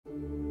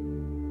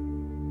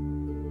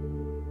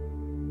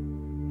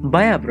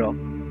Bayabrok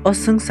o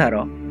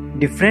sengsaro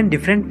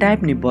different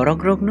type ni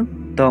borok rok no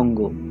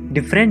tongo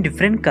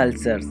different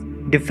cultures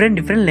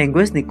different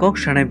language ni kok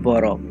shanai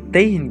borok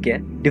tei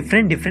hinke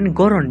different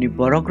goron ni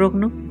borok rok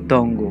no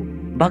tongo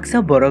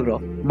baksa borok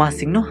rok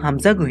masing no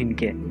hamjago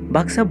hinke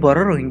baksa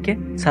borok rok hinke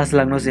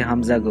saslangno se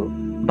hamjago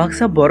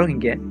baksa borok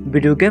hinke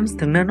video games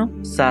thangna no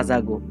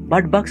sajago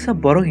but baksa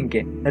borok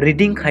hinke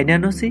reading khaina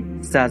no se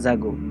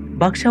sajago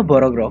baksa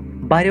borok rok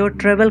बायरो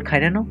travel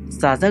खाइनानो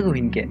साजागो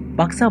हिनके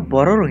बाक्सा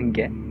बरो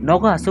हिनके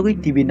Naga आसोगै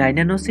TV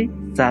नायनानो से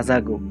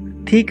साजागो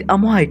ठीक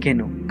आमो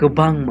हायकेनो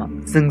गोबांमा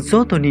जों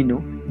जतनिनो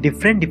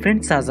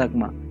different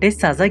साजागमा ते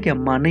साजागिया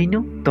मानैनो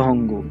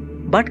तंगो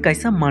बाट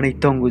कायसा मानै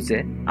तंगो जे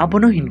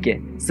आबोनो हिनके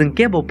जों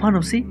केबो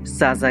फानोसि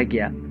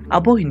साजागिया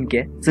आबो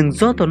हिनके जों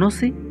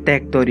जतनोसि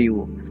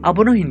टेक्टरियो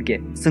आबोनो हिनके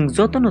जों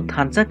जतनो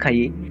थानसा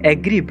खायि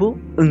एग्रीबो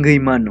अंगै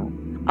मानो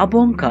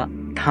आबोंखा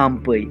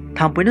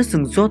थाम्पैनो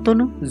जों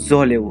जतनो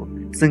जलेवो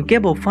जों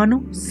केबो फानो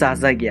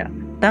साजागिया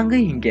तांगै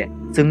हिंगे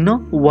जोंनो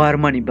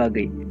वारमानि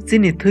बागै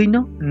सिनि थैनो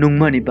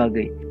नुंमानि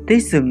बागै ते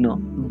जोंनो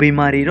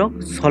बेमारि रक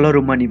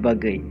सलरुमानि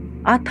बागै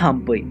आ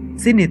थाम्पै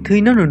सिनि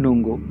थैनो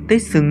नुंगो ते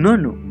जोंनो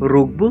नु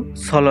रोगबो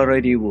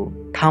सलररिवो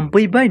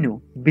थाम्पै बायनो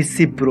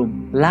बिसिब्रुम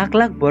लाख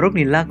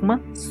बरकनि लाखमा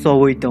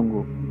सवै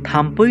तंगो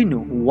थाम्पै नु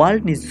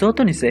वर्ल्ड नि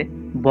जतनिसे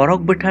बरक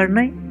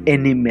बोथारनाय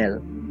एनिमेल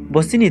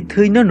बसिनि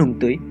थैनो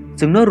नुंतै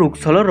जोंनो रोग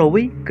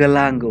सलरवै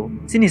गलांगो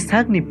सिनि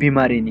सागनि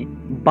बिमारिनि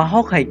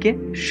बाहक हायके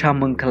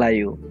सामों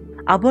खलायो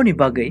आबोनि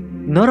बागै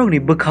नरगनि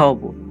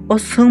बोखावबो ओ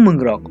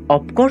सोंमोंग्रक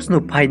ऑफ कोर्स नु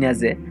फाइना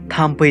जे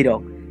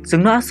थाम्पैरक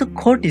जोंनो आसो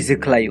खर्टि जे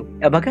खलायो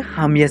एबाके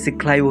हामियासि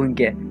खलायो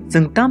हंके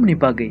जों तामनि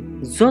बागै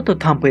जतो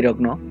थाम्पैरक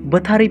न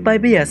बथारि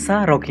पाइबेया सा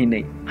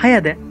रखिनै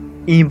हायादे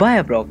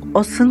इबायाब्रक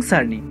ओ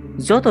संसारनि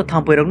जतो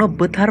थाम्पैरक न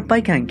बथार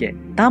पाइखांके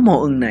तामो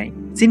ओंनाय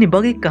सिनि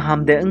बागै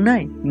काहाम दे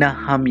ओंनाय ना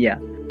हामिया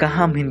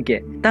काहाम हिनके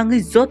तांगै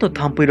जतो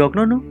थाम्पैरक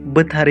न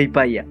बथारि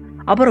पाइया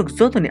aborok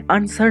jotoni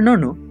answer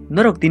nono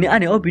norok tini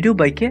ane o video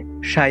baike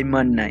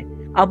shaiman nai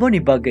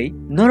aboni bagai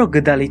norok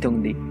gedali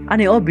tongdi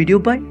ane o video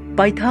bai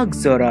paithak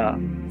jora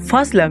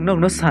first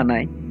langnok no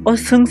sanai o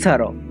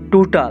sengsaro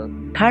total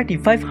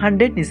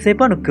 3500 ni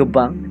sepano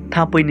kebang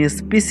thampui ni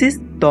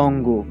species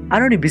tongo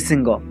aroni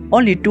bisingo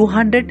only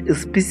 200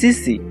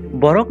 species si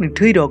borok ni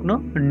thui rok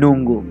no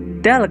nungu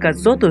telka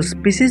joto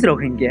species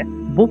rok hinge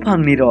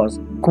bufang ni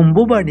ros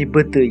kumbubar ni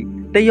betui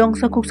te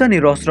yongsa kuksa ni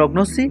ros rok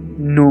no si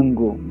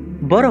nungu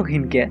borok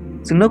hinke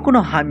जोंनो कोनो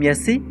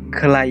हामियासि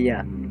खलाया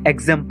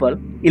example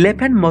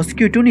 11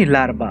 mosquito ni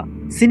larva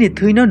सिनि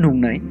थैनो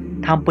नुंनाय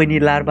थाम्पैनि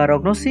larva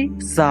रगनोसि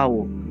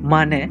जावो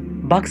माने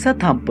बाक्सा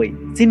थाम्पै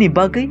सिनि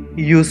बागै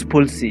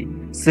useful सि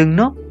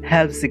जोंनो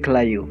हेल्प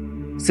सिखलायो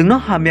जोंनो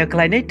हामिया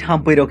खलायनाय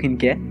थाम्पै रक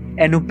हिनके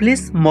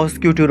एनोप्लिस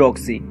मस्किटो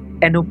रक्सि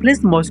एनोप्लिस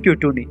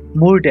मस्किटो नि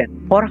more than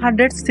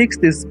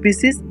 406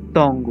 species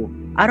तंगो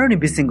आरोनि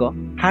बिसिंगो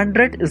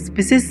 100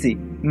 species सि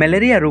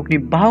malaria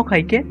रोगनि बाहाव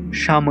खायके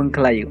सामों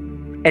खलायो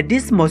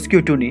Aedes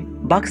mosquito ni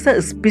baksa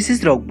species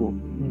rokbo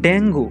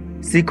dengue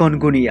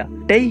chikungunya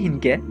tei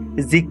hinke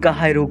zika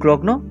hai rog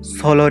rokno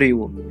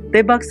soloriwo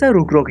tei baksa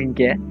rog rok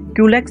hinke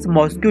culex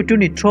mosquito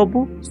ni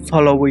trobo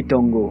solowoi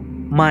tongo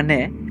mane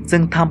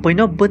जों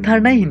थाम्पैनो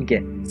बोथारनाय हिनके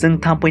जों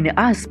थाम्पैनि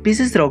आ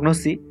species रokनो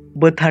सि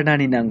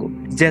बोथारनानि नांगौ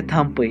जे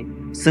थाम्पै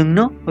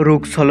जोंनो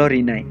रोग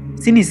सलरिनाय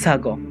सिनि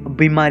सागो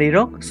बिमारि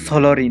रक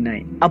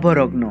सलरिनाय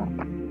आबरकनो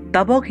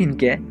tabok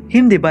hinke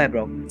himdi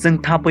baibrok जों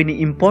थाम्पैनि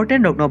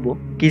इम्पोर्टेन्ट रकनोबो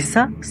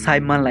किसा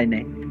साइमान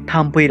लायनाय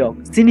थाम्पै रक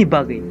सिनि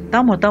बागै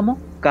तामो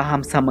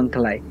काहाम सामों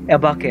खलाय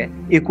एबाके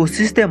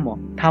इकोसिस्टेमो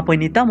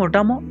थाम्पैनि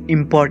तामो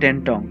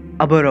इम्पोर्टेन्ट टं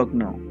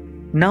आबरकनो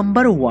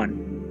नम्बर 1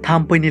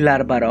 थाम्पैनि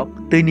लार्वा रक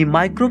दैनि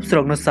माइक्रोब्स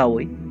रकनो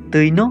सावै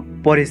दैनो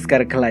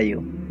परिष्कार खलायो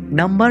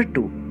नम्बर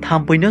 2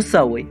 थाम्पैनो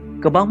सावै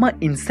गोबांमा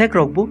इनसेक्ट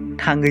रकबो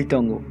थांगै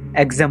तंगो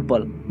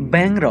एग्जांपल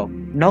बेंग रक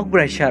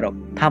नकब्राइसा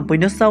रक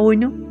थाम्पैनो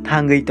सावैनो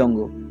थांगै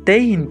तंगो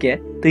tei hinke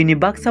tini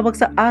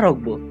baksa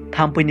arokbo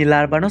थाम्पैनि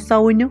लार्वानो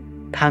सावैनो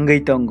थांगै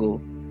तंगो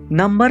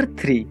number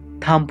 3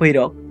 थाम्पै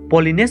रक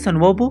pollination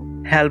wobo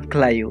help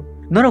खलायो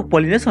नरक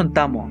pollination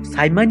tamo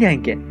साइमानि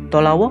हांके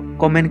तलावो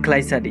कमेन्ट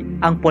खलायसादि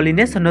आं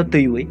pollination no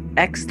तैवै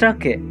एक्सट्रा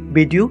के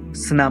भिडियो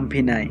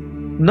स्नामफिनाय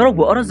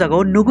नरकबो अरो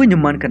जागाव नुगैनो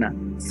मानखाना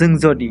जों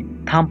जदि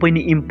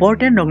थाम्पैनि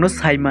इम्पोर्टेन्ट रकनो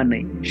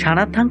साइमानै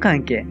साना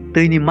थांखांके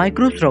दैनि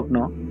माइक्रोब्स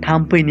रकनो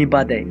थाम्पैनि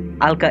बादै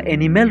आलका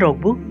एनिमेल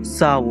रकबो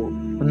सावो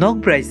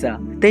नकब्राइसा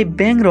tei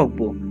beng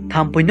rokbo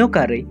थाम्पैनो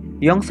कारै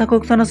यंसा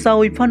कोक्सनो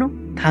सावै फानो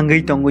थांगै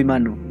तंगै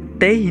मानो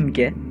tei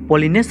hinke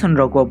pollination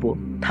रकबो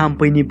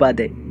थाम्पैनि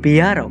बादै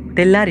बियारक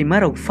tei लारिमा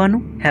रक फानो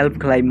हेल्प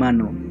खलाय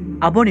मानो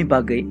आबोनि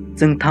बागै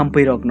जों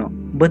थाम्पै रकनो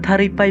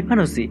बोथारै पाइ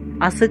फानोसि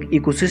आसक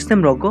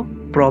इकोसिस्टेम रको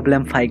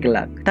प्रब्लेम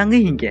फाइगलाक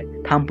तांगै हिंके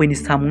थाम्पैनि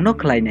सामुंनो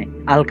खलायनाय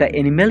आलका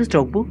एनिमेल्स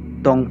रकबो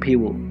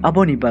तंफिवो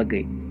आबोनि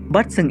बागै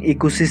बाट जों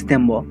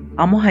इकोसिस्टेम बो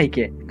आमो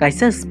हायके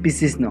कायसा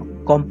स्पीसीज नो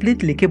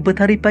कमप्लीटली के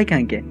बोथारै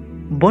पाइखांके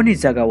बनि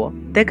जगाव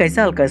ते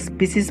कायसा आलका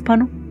स्पीसीज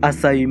फानो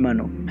आसाय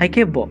मानो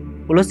हायके बो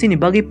उलसिनि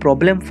बागै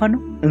प्रब्लेम फानो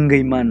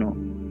अंगै मानो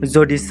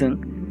जदि जों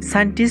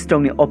साइन्टिस्ट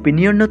रंनि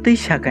ओपिनियन नो तै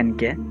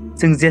साखानके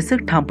जों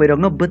जेसक थाम्पै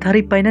रकनो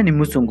बोथारै पाइनानि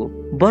मुसुंगु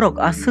बरक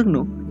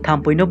आसकनु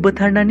थाम्पैनो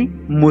बोथारनानि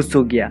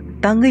मुसुगिया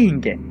तांगै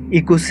हिंके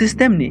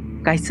इकोसिस्टेम नि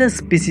काइसा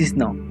स्पीसीज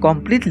नो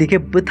कमप्लीटली के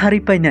बोथारै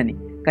पाइनानि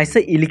काइसा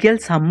इलिगेल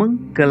सामंग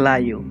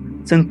गलायो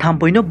जों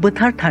थाम्पैनो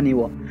बोथार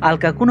थानिवो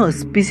आलका कुनो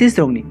स्पीसीज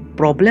रकनि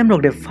प्रब्लेम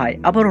रक दे फाइ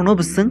आबारनो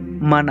बसं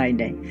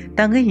मानायनाय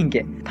तांगै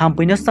हिंके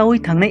थाम्पैनो सावै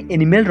थांनाय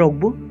एनिमेल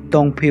रकबो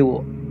दंफेवो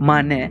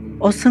माने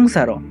ओ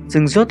संसारो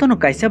जों जतनो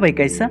काइसा बाय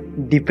काइसा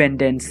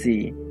डिपेंडेंसी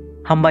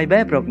हामबाय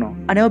बाय प्रग्नो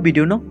आने ओ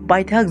भिडियो नो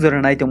पाइथाक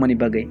जरनाय तमनि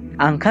बागै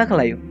आंखा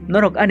खलायो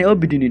नरक आने ओ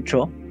भिडियो नि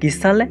थ्रो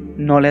किसाले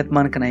नॉलेज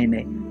मान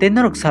कनायने ते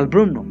नरक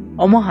सालब्रुमनो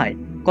अमहाय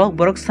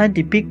Kokborok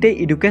scientific te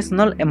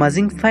educational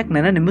amazing fact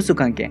nana ne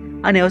musukanke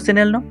ane o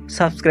channel no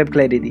subscribe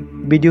klai di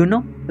video no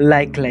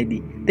like klai di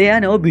te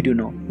ane o video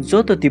no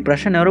joto ti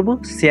prashan orobo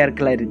share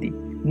klai di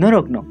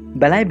norok no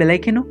belai belai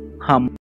keno ham